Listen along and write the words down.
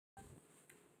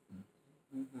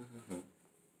A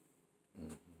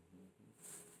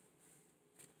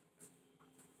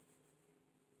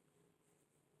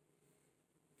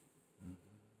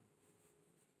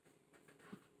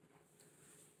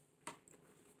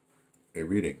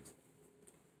reading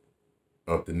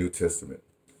of the New Testament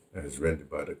as rendered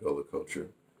by the Gullah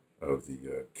culture of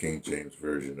the King James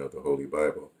Version of the Holy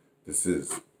Bible. This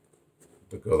is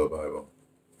the Gullah Bible.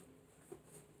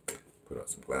 Put on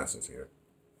some glasses here.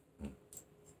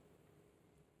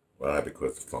 Why?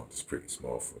 Because the font is pretty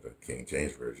small for the King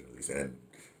James Version, at least, and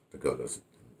the Gullah's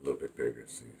a little bit bigger.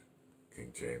 See,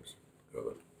 King James,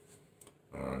 Gullah.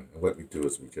 And what we do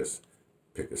is we just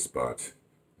pick a spot.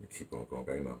 We keep on going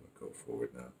back. I'm going to go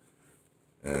forward now.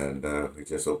 And we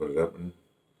just open it up and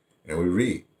we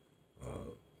read.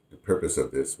 The purpose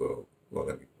of this, the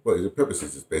purpose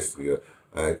is just basically,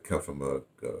 I come from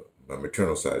my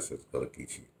maternal side says Gullah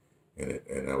Geechee in it,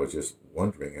 and I was just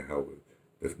wondering how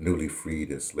the newly freed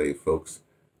enslaved folks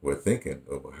were thinking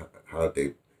of how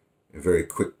they, in very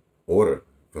quick order,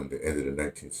 from the end of the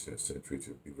 19th century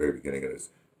to the very beginning of the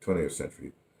 20th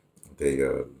century, they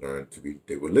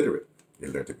they were literate. They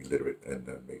learned to be literate and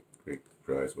make great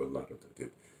strides. Well, a lot of them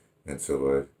did. And so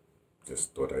I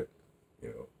just thought I'd,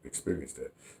 experience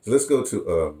that. So let's go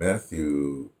to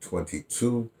Matthew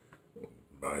 22.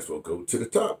 Might as well go to the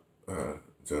top.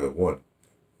 To 1.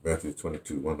 Matthew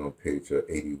 22, 1 on page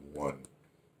 81.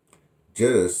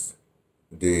 Jesus,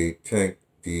 they thank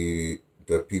the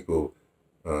people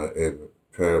in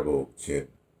parable Jim.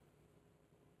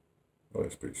 Oh,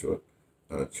 that's pretty short.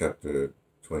 Chapter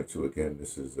 22 again.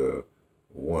 This is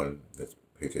 1. That's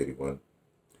page 81.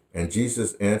 And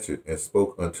Jesus answered and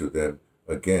spoke unto them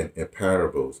again in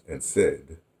parables and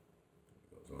said,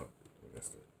 goes on. That's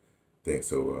the thing.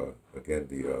 So again,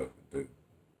 the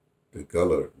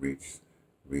Gullah reads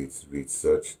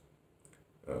such.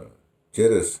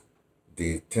 Jesus,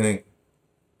 the thank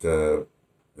the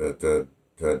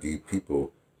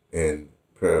people in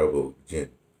parable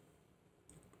Jin.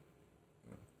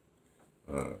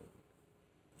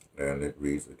 And it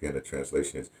reads again, the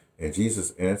translation is, and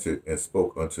Jesus answered and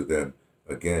spoke unto them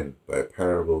again by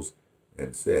parables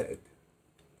and said.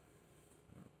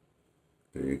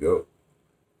 There you go.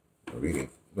 Reading.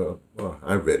 Well,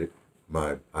 I read it.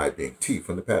 My I being T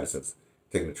from the Pattersons.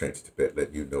 Taking the train to Tibet,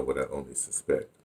 let you know what I only suspect.